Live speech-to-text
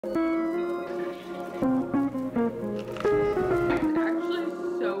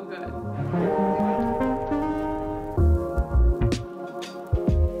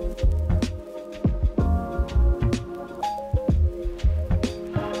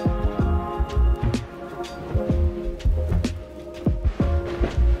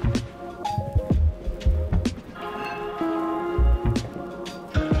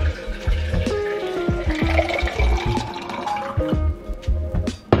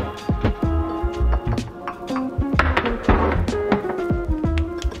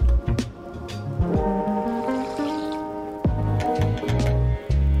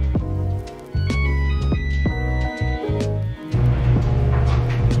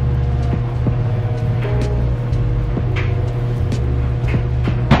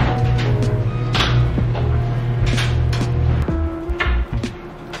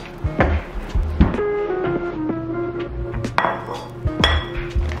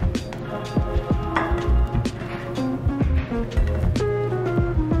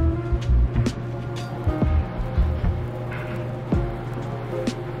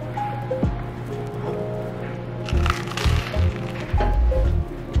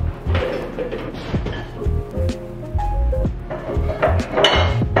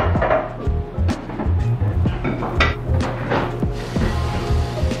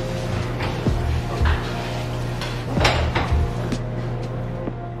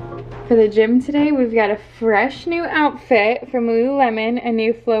For the gym today, we've got a fresh new outfit from Lululemon, a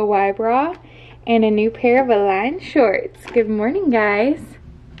new flow Y bra, and a new pair of Align shorts. Good morning, guys.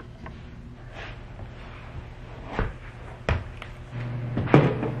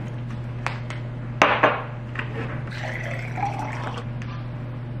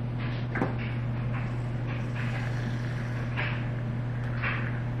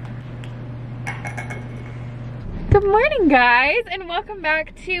 Good morning, guys, and welcome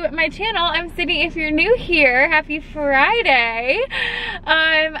back to my channel. I'm Sydney. If you're new here, happy Friday.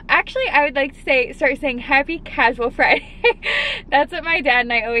 Actually, I would like to start saying happy casual Friday. That's what my dad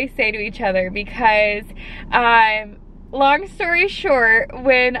and I always say to each other because, long story short,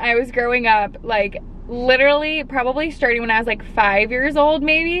 when I was growing up, like literally probably starting when I was like 5 years old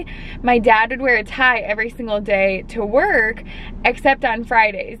maybe, my dad would wear a tie every single day to work except on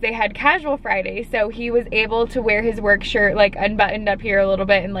Fridays. They had casual Fridays, so he was able to wear his work shirt like unbuttoned up here a little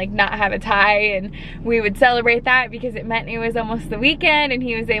bit and like not have a tie, and we would celebrate that because it meant it was almost the weekend and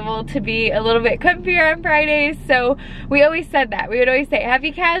he was able to be a little bit comfier on Fridays. So we always said that. We would always say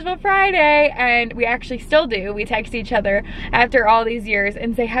happy casual Friday, and we actually still do. We text each other after all these years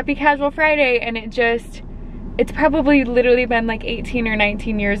and say happy casual Friday, and it's probably literally been like 18 or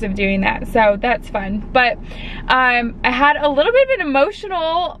 19 years of doing that, so that's fun. But I had a little bit of an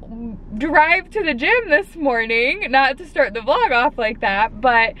emotional drive to the gym this morning, not to start the vlog off like that,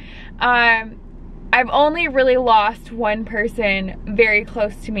 but I've only really lost one person very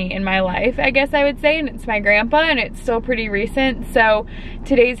close to me in my life, I guess I would say, and it's my grandpa, and it's still pretty recent. So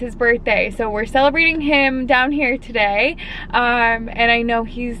today's his birthday, so we're celebrating him down here today, and I know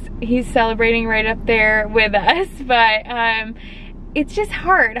he's celebrating right up there with us, but it's just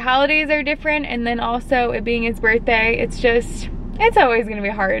hard. Holidays are different, and then also it being his birthday, it's always gonna be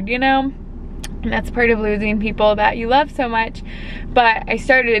hard, you know? And that's part of losing people that you love so much. But I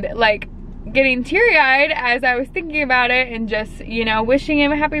started like getting teary-eyed as I was thinking about it and just, you know, wishing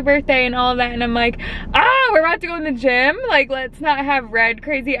him a happy birthday and all of that, and I'm like, we're about to go in the gym, like let's not have red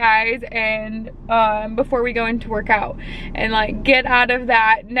crazy eyes and before we go into workout, and like get out of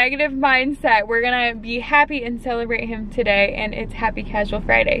that negative mindset. We're gonna be happy and celebrate him today, and it's happy casual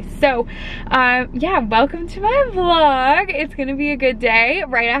Friday. So yeah, welcome to my vlog. It's gonna be a good day.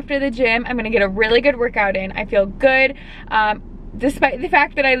 Right after the gym, I'm gonna get a really good workout in. I feel good. Despite the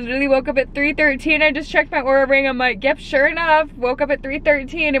fact that I literally woke up at 3:13, I just checked my Oura ring. I'm like, yep, sure enough, woke up at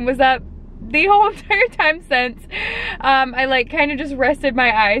 3:13 and was up the whole entire time since. I like kind of just rested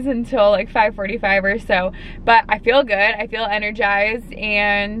my eyes until like 5:45 or so, but I feel good. I feel energized,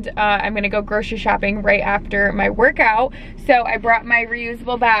 and I'm gonna go grocery shopping right after my workout. So I brought my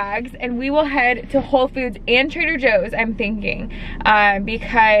reusable bags, and we will head to Whole Foods and Trader Joe's, I'm thinking,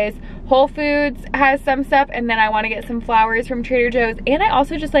 because Whole Foods has some stuff, and then I want to get some flowers from Trader Joe's, and I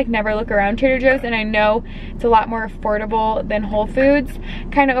also just like never look around Trader Joe's, and I know it's a lot more affordable than Whole Foods.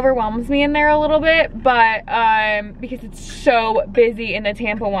 Kind of overwhelms me in there a little bit, but because it's so busy in the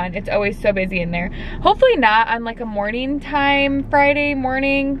Tampa one, it's always so busy in there. Hopefully not on like a morning time, Friday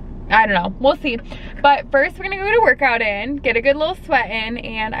morning. I don't know, we'll see. But first we're gonna go to workout in, get a good little sweat in,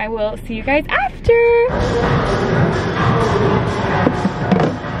 and I will see you guys after.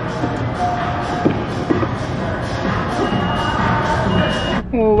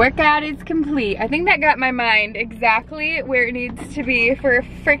 Workout is complete. I think that got my mind exactly where it needs to be for a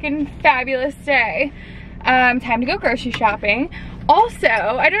freaking fabulous day. Time to go grocery shopping. Also,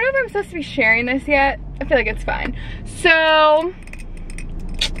 I don't know if I'm supposed to be sharing this yet. I feel like it's fine. So,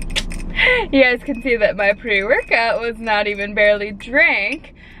 you guys can see that my pre-workout was not even barely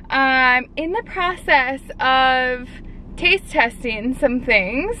drank. In the process of taste testing some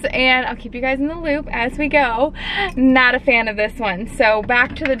things, and I'll keep you guys in the loop as we go. Not a fan of this one, so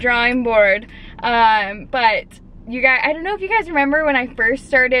back to the drawing board. But you guys, I don't know if you guys remember when I first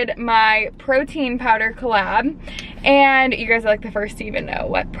started my protein powder collab, and you guys are like the first to even know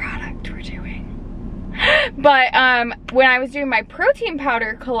what product we're doing. But when I was doing my protein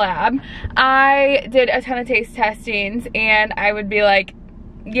powder collab, I did a ton of taste testings, and I would be like,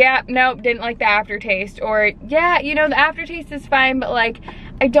 yeah, nope, didn't like the aftertaste, or yeah, you know, the aftertaste is fine, but like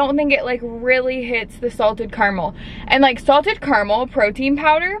I don't think it like really hits the salted caramel. And like salted caramel protein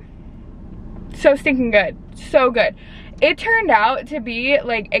powder, so stinking good, so good. It turned out to be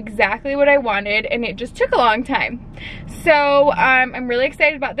like exactly what I wanted, and it just took a long time. So I'm really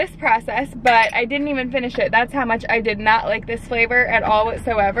excited about this process, but I didn't even finish it. That's how much I did not like this flavor at all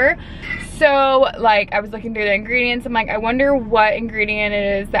whatsoever. So like I was looking through the ingredients, I'm like, I wonder what ingredient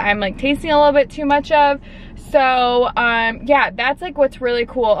it is that I'm like tasting a little bit too much of. So yeah, that's like what's really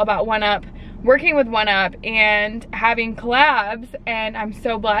cool about 1UP working with One Up and having collabs, and I'm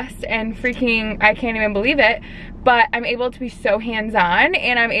so blessed and freaking, I can't even believe it, but I'm able to be so hands-on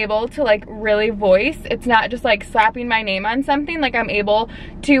and I'm able to like really voice. It's not just like slapping my name on something, like I'm able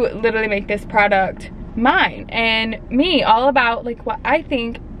to literally make this product mine and me, all about like what I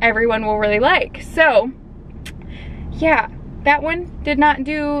think everyone will really like. So yeah, that one did not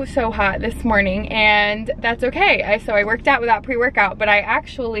do so hot this morning, and that's okay. So I worked out without pre-workout, but I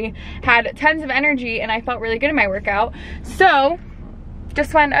actually had tons of energy and I felt really good in my workout. So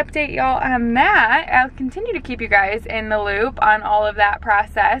just wanted to update y'all on that. I'll continue to keep you guys in the loop on all of that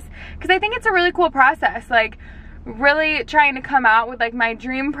process, because I think it's a really cool process. Like, really trying to come out with like my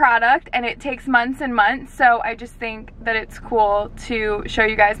dream product, and it takes months and months. So I just think that it's cool to show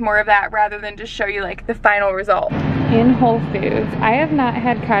you guys more of that rather than just show you like the final result. In Whole Foods, I have not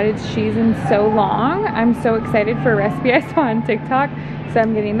had cottage cheese in so long. I'm so excited for a recipe I saw on TikTok, so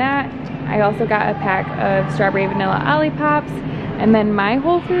I'm getting that. I also got a pack of strawberry vanilla Olippops, and then my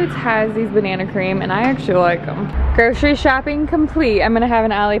Whole Foods has these banana cream, and I actually like them. Grocery shopping complete. I'm gonna have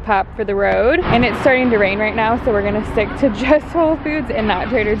an Olipop for the road, and it's starting to rain right now, so we're gonna stick to just Whole Foods and not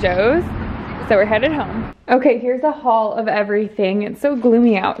Trader Joe's. So we're headed home. Okay, here's a haul of everything. It's so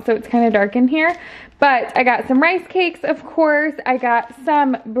gloomy out, so it's kind of dark in here. But I got some rice cakes, of course. I got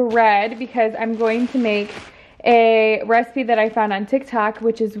some bread because I'm going to make a recipe that I found on TikTok,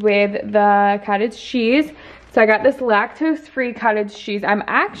 which is with the cottage cheese. So I got this lactose-free cottage cheese. I'm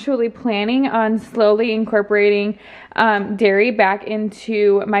actually planning on slowly incorporating dairy back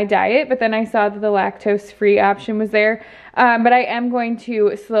into my diet, but then I saw that the lactose-free option was there. But I am going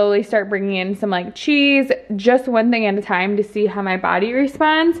to slowly start bringing in some like cheese, just one thing at a time, to see how my body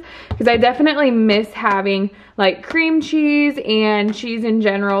responds, because I definitely miss having like cream cheese and cheese in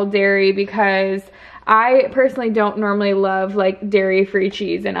general, dairy, because I personally don't normally love like dairy-free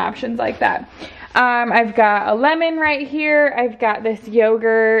cheese and options like that. I've got a lemon right here. I've got this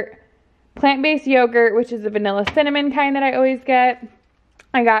yogurt, plant-based yogurt, which is the vanilla cinnamon kind that I always get.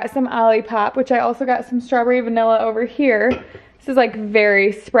 I got some Olipop, which I also got some strawberry vanilla over here. This is like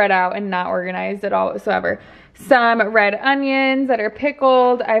very spread out and not organized at all whatsoever. Some red onions that are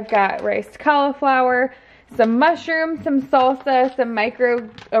pickled. I've got riced cauliflower, some mushrooms, some salsa, some micro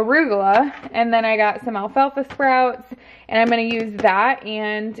arugula, and then I got some alfalfa sprouts, and I'm gonna use that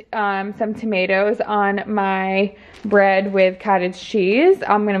and some tomatoes on my bread with cottage cheese.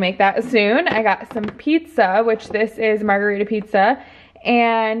 I'm gonna make that soon. I got some pizza, which this is margarita pizza,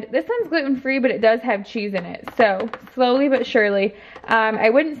 and this one's gluten-free, but it does have cheese in it. So slowly but surely, I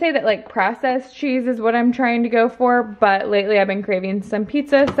wouldn't say that like processed cheese is what I'm trying to go for, but lately I've been craving some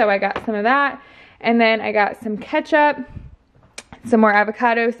pizza, so I got some of that. And then I got some ketchup, some more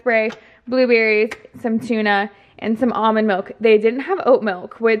avocado spray, blueberries, some tuna, and some almond milk. They didn't have oat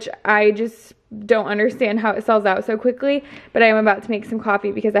milk, which I just don't understand how it sells out so quickly, but I am about to make some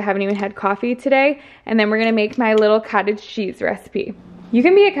coffee because I haven't even had coffee today. And then we're gonna make my little cottage cheese recipe. You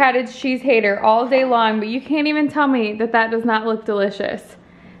can be a cottage cheese hater all day long, but you can't even tell me that that does not look delicious.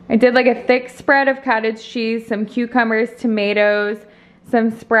 I did like a thick spread of cottage cheese, some cucumbers, tomatoes, some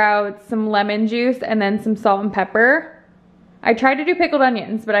sprouts, some lemon juice, and then some salt and pepper. I tried to do pickled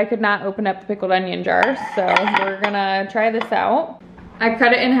onions, but I could not open up the pickled onion jar, so we're gonna try this out. I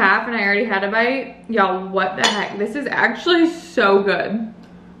cut it in half and I already had a bite. Y'all, what the heck? This is actually so good.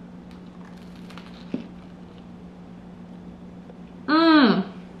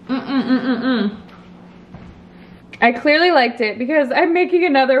 I clearly liked it because I'm making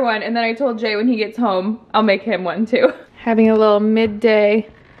another one, and then I told Jay when he gets home, I'll make him one too. Having a little midday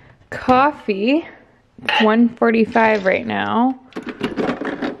coffee. It's 1:45 right now.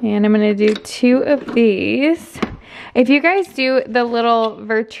 And I'm gonna do 2 of these. If you guys do the little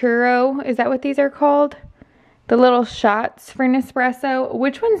Verturo, is that what these are called? The little shots for Nespresso,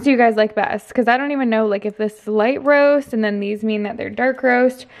 which ones do you guys like best? Because I don't even know like if this is light roast and then these mean that they're dark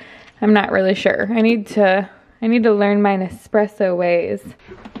roast. I'm not really sure. I need to learn my Nespresso ways.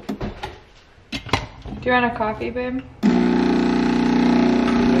 Do you want a coffee, babe?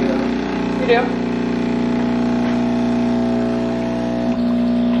 You do?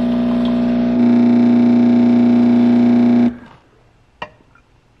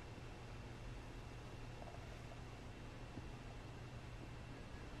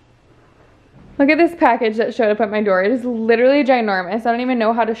 Look at this package that showed up at my door. It is literally ginormous. I don't even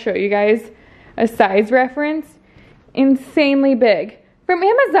know how to show you guys a size reference. Insanely big. From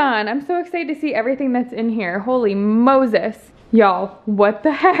Amazon. I'm so excited to see everything that's in here. Holy Moses. Y'all, what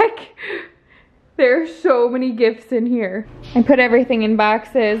the heck? There are so many gifts in here. I put everything in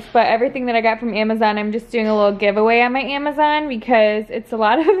boxes, but everything that I got from Amazon, I'm just doing a little giveaway on my Amazon because it's a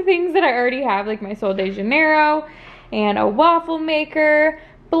lot of things that I already have, like my Sol de Janeiro and a waffle maker,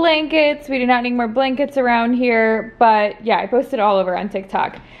 blankets. We do not need more blankets around here, but yeah, I posted all over on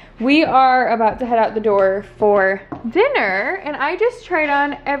TikTok. We are about to head out the door for dinner, and I just tried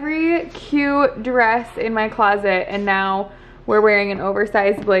on every cute dress in my closet, and now we're wearing an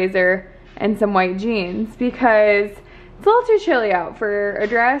oversized blazer and some white jeans because it's a little too chilly out for a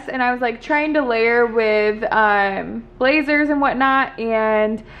dress, and I was like trying to layer with blazers and whatnot,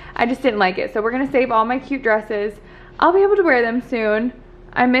 and I just didn't like it. So we're gonna save all my cute dresses. I'll be able to wear them soon.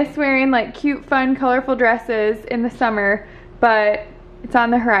 I miss wearing like cute, fun, colorful dresses in the summer, but it's on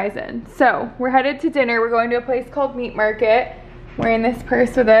the horizon. So we're headed to dinner. We're going to a place called Meat Market. Wearing this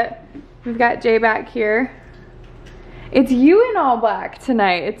purse with it. We've got Jay back here. It's you in all black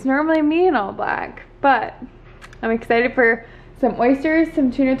tonight. It's normally me in all black, but I'm excited for some oysters, some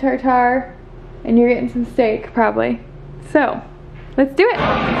tuna tartare, and you're getting some steak probably. So let's do it.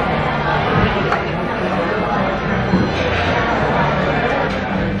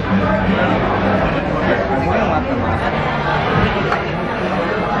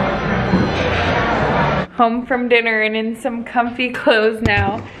 Home from dinner and in some comfy clothes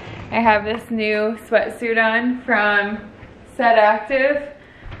now. I have this new sweatsuit on from Set Active.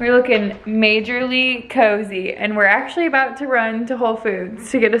 We're looking majorly cozy, and we're actually about to run to Whole Foods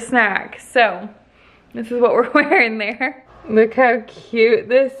to get a snack. So this is what we're wearing there. Look how cute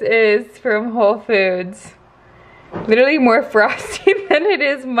this is from Whole Foods. Literally more frosty than it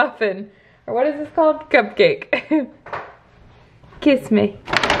is muffin. Or what is this called? Cupcake. Kiss me.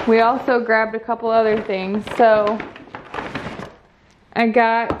 We also grabbed a couple other things. So I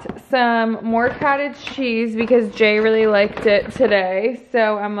got some more cottage cheese because Jay really liked it today.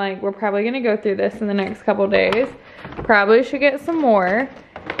 So I'm like, we're probably gonna go through this in the next couple days. Probably should get some more.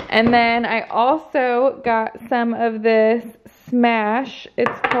 And then I also got some of this Smash.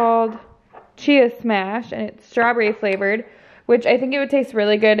 It's called Chia Smash, and it's strawberry flavored, which I think it would taste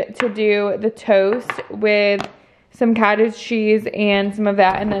really good to do the toast with some cottage cheese and some of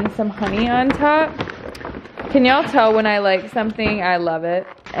that, and then some honey on top. Can y'all tell when I like something? I love it.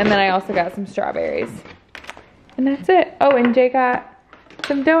 And then I also got some strawberries. And that's it. Oh, and Jay got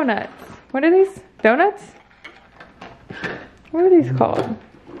some donuts. What are these? Donuts? What are these called?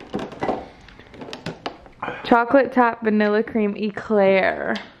 Chocolate top vanilla cream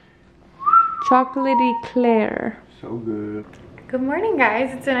eclair. Chocolate eclair. So good. Good morning,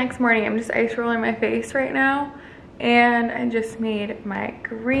 guys. It's the next morning. I'm just ice rolling my face right now. And I just made my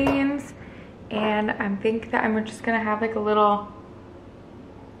greens. And I think that I'm just gonna have like a little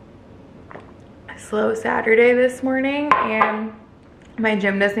slow Saturday this morning. And my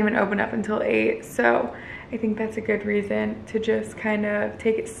gym doesn't even open up until 8. So I think that's a good reason to just kind of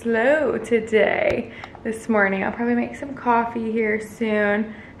take it slow today, this morning. I'll probably make some coffee here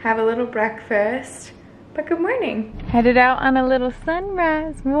soon, have a little breakfast. But good morning. Headed out on a little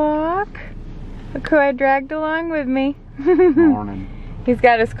sunrise walk. Look who I dragged along with me. Morning. He's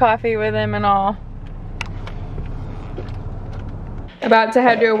got his coffee with him and all. About to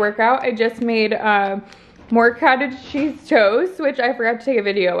head to a workout. I just made more cottage cheese toast, which I forgot to take a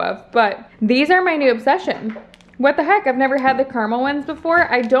video of. But these are my new obsession. What the heck? I've never had the caramel ones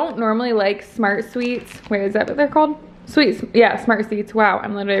before. I don't normally like Smart Sweets. Wait, is that what they're called? Sweets. Yeah, Smart Sweets. Wow,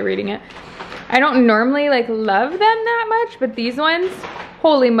 I'm literally reading it. I don't normally like love them that much, but these ones,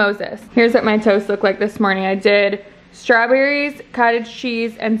 holy Moses. Here's what my toast looked like this morning. I did strawberries, cottage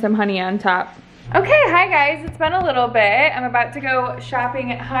cheese, and some honey on top. Okay, hi guys, it's been a little bit. I'm about to go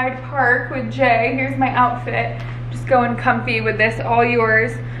shopping at Hyde Park with Jay. Here's my outfit. Just going comfy with this All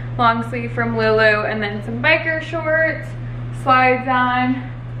Yours long sleeve from Lulu, and then some biker shorts, slides on.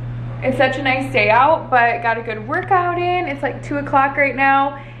 It's such a nice day out, but got a good workout in. It's like 2 o'clock right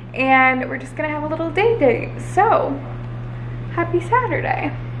now, and we're just gonna have a little date. So, happy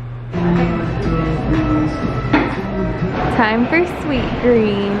Saturday. Time for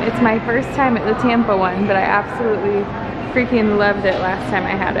Sweetgreen. It's my first time at the Tampa one, but I absolutely freaking loved it last time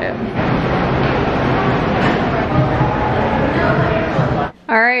I had it.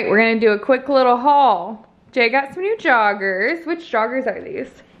 All right, we're gonna do a quick little haul. Jay got some new joggers. Which joggers are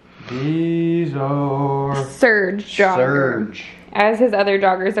these? These are Surge joggers. Surge. As his other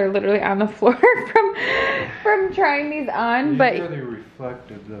joggers are literally on the floor from trying these on. These are really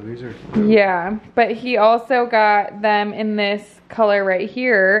reflective though. These are yeah, but he also got them in this color right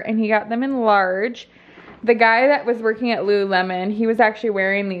here, and he got them in large. The guy that was working at Lululemon, he was actually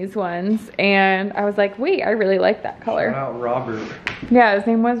wearing these ones, and I was like, wait, I really like that color. Shout out Robert. Yeah, his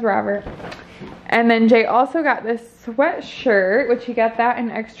name was Robert. And then Jay also got this sweatshirt, which he got that in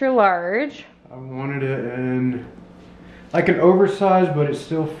extra large. I wanted it in like an oversized, but it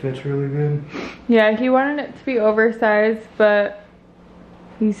still fits really good. Yeah, he wanted it to be oversized, but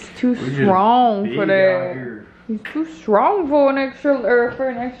he's too strong for that. He's too strong for an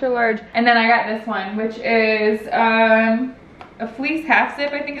extra large. And then I got this one, which is a fleece half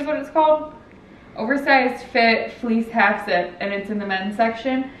zip, I think is what it's called. Oversized fit fleece half zip, and it's in the men's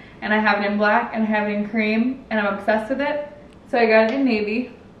section. And I have it in black and I have it in cream, and I'm obsessed with it. So I got it in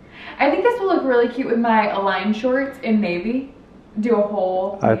navy. I think this will look really cute with my Align shorts in navy. Do a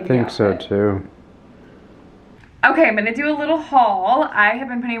whole I think so too. Okay, I'm gonna do a little haul. I have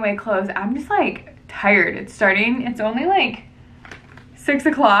been putting away clothes. I'm just like tired. It's only like 6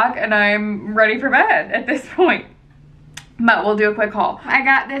 o'clock and I'm ready for bed at this point. But we'll do a quick haul. I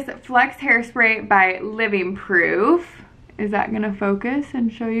got this Flex hairspray by Living Proof. Is that gonna focus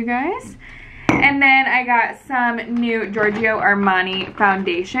and show you guys? And then I got some new Giorgio Armani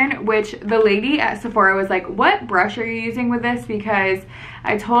foundation, which the lady at Sephora was like, what brush are you using with this? Because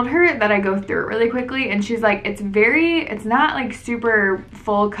I told her that I go through it really quickly, and she's like, it's not like super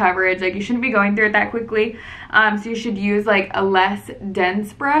full coverage. Like, you shouldn't be going through it that quickly. So you should use like a less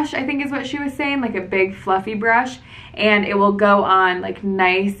dense brush, I think is what she was saying, like a big fluffy brush. And it will go on like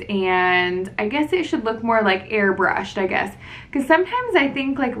nice, and I guess it should look more like airbrushed, I guess. Because sometimes I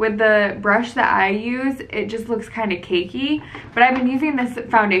think like with the brush that I use, it just looks kind of cakey. But I've been using this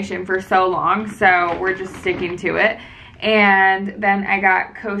foundation for so long, so we're just sticking to it. And then I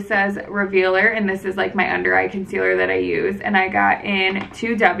got Kosa's Revealer, and this is like my under eye concealer that I use. And I got in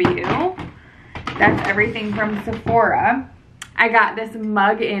 2W. That's everything from Sephora. I got this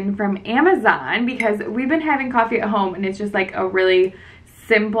mug in from Amazon because we've been having coffee at home, and it's just like a really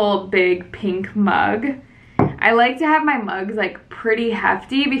simple big pink mug. I like to have my mugs like pretty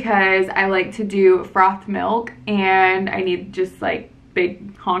hefty because I like to do frothed milk, and I need just like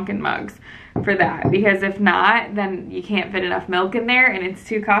big honking mugs for that, because if not, then you can't fit enough milk in there and it's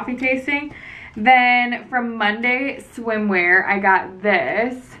too coffee tasting. Then from Monday Swimwear, I got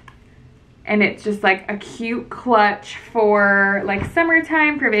this. And it's just like a cute clutch for like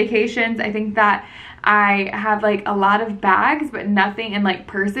summertime, for vacations. I think that I have like a lot of bags, but nothing, and like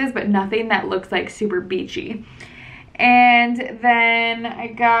purses, but nothing that looks like super beachy. And then I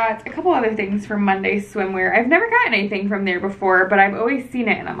got a couple other things from Monday Swimwear. I've never gotten anything from there before, but I've always seen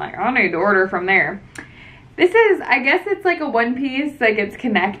it and I'm like, I need to order from there. This is, I guess it's like a one piece, like it's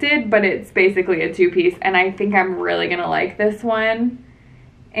connected, but it's basically a two piece. And I think I'm really gonna like this one.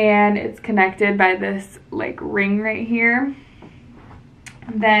 And it's connected by this like ring right here.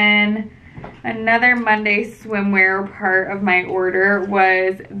 Then another Monday Swimwear part of my order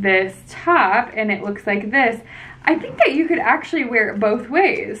was this top, and it looks like this. I think that you could actually wear it both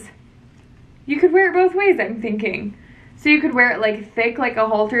ways. You could wear it both ways, I'm thinking. So you could wear it like thick, like a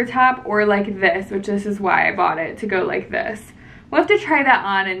halter top, or like this, which this is why I bought it, to go like this. We'll have to try that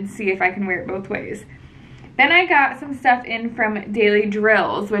on and see if I can wear it both ways. Then I got some stuff in from Daily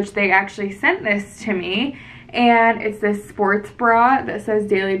Drills, which they actually sent this to me. And it's this sports bra that says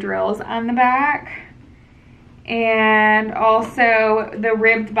Daily Drills on the back. And also the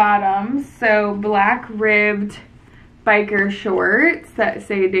ribbed bottoms. So black ribbed biker shorts that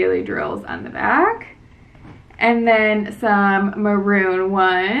say Daily Drills on the back. And then some maroon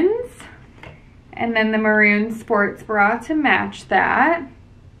ones. And then the maroon sports bra to match that.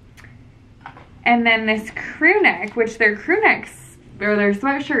 And then this crew neck, which their crew necks, or their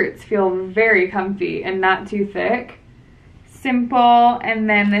sweatshirts, feel very comfy and not too thick. Simple. And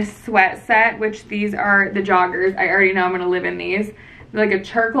then this sweat set, which these are the joggers. I already know I'm going to live in these. They're like a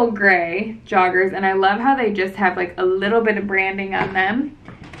charcoal gray joggers. And I love how they just have like a little bit of branding on them.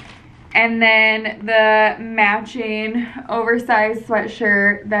 And then the matching oversized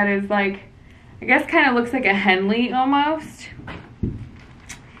sweatshirt that is like, I guess kind of looks like a Henley almost.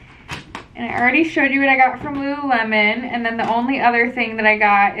 And I already showed you what I got from Lululemon. And then the only other thing that I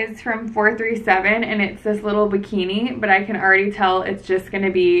got is from 437, and it's this little bikini, but I can already tell it's just gonna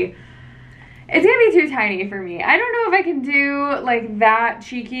be, it's gonna be too tiny for me. I don't know if I can do like that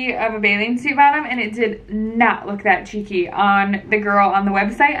cheeky of a bathing suit bottom, and it did not look that cheeky on the girl on the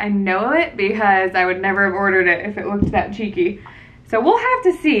website. I know it because I would never have ordered it if it looked that cheeky. So we'll have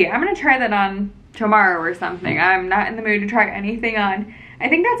to see. I'm gonna try that on tomorrow or something. I'm not in the mood to try anything on. I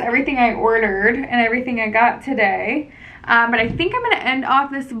think that's everything I ordered and everything I got today. But I think I'm going to end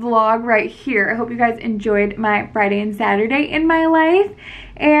off this vlog right here. I hope you guys enjoyed my Friday and Saturday in my life.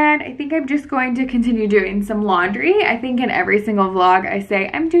 And I think I'm just going to continue doing some laundry. I think in every single vlog I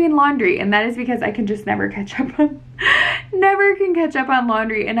say I'm doing laundry, and that is because I can just never catch up Never can catch up on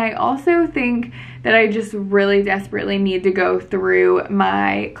laundry. And I also think that I just really desperately need to go through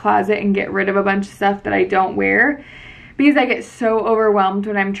my closet and get rid of a bunch of stuff that I don't wear, because I get so overwhelmed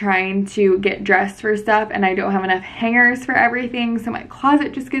when I'm trying to get dressed for stuff and I don't have enough hangers for everything, so my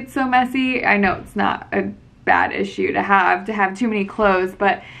closet just gets so messy. I know it's not a bad issue to have too many clothes,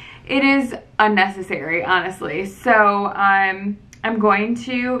 but it is unnecessary, honestly. So I'm going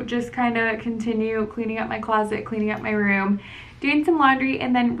to just kind of continue cleaning up my closet, cleaning up my room, doing some laundry,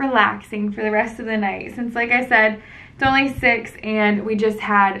 and then relaxing for the rest of the night, since like I said, it's only 6 and we just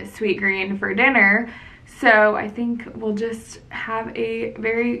had sweetgreen for dinner. So I think we'll just have a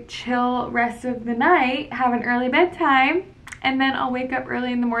very chill rest of the night, have an early bedtime, and then I'll wake up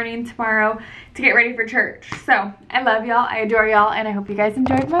early in the morning tomorrow to get ready for church. So I love y'all, I adore y'all, and I hope you guys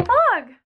enjoyed my vlog.